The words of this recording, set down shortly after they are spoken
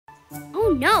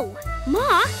Oh no,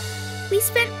 Ma, we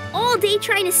spent all day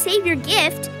trying to save your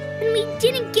gift, and we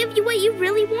didn't give you what you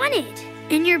really wanted.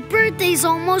 And your birthday's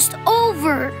almost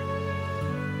over.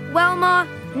 Well, Ma,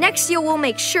 next year we'll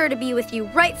make sure to be with you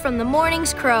right from the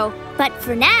morning's crow. But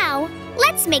for now,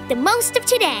 let's make the most of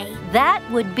today. That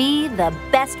would be the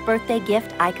best birthday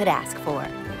gift I could ask for.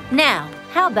 Now,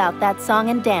 how about that song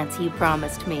and dance you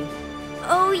promised me?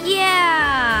 Oh,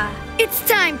 yeah. It's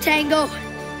time, Tango.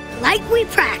 Like we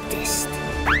practiced.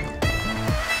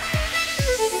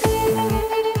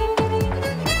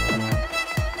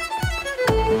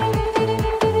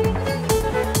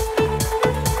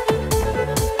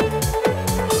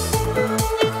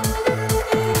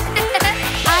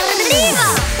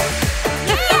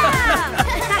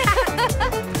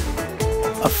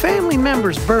 A family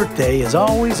member's birthday is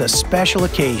always a special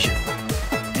occasion.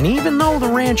 And even though the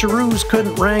Rancheroos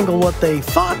couldn't wrangle what they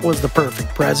thought was the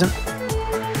perfect present,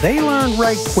 they learned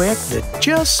right quick that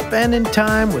just spending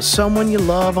time with someone you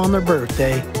love on their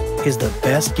birthday is the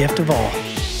best gift of all.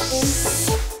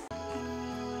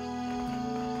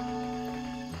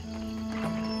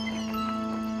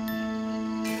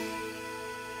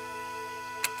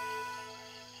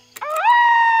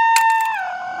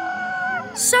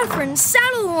 Suffering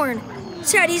Saddlehorn!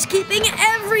 Teddy's keeping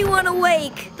everyone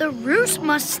awake. The roost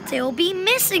must still be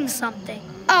missing something.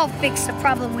 I'll fix the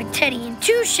problem with Teddy in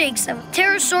 2 shakes of a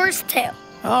pterosaur's tail.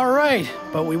 All right,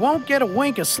 but we won't get a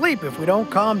wink of sleep if we don't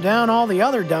calm down all the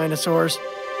other dinosaurs.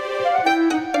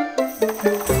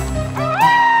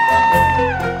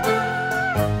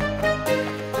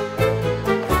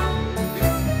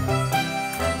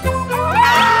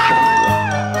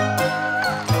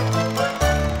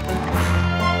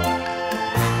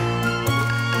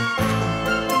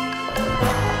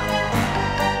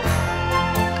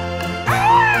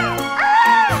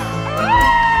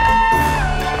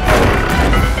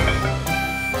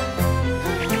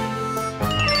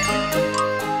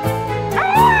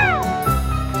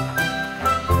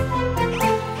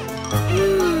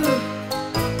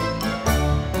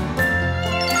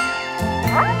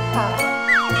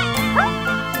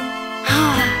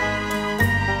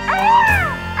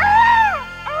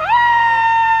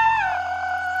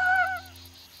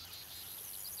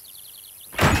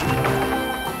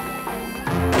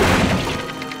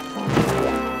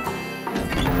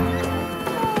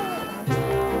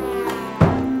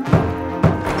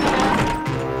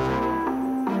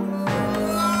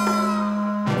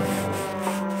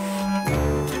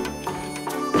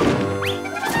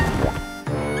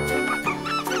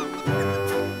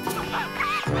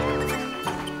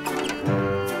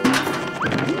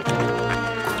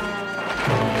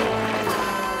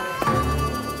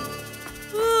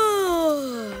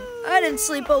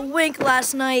 Sleep a wink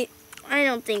last night. I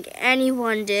don't think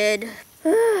anyone did.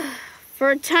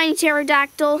 For a tiny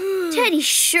pterodactyl, Teddy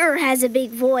sure has a big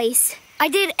voice. I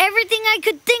did everything I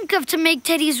could think of to make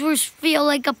Teddy's roost feel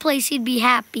like a place he'd be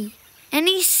happy. And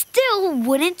he still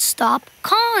wouldn't stop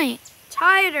cawing.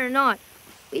 Tired or not,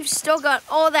 we've still got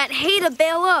all that hay to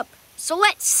bale up. So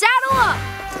let's saddle up!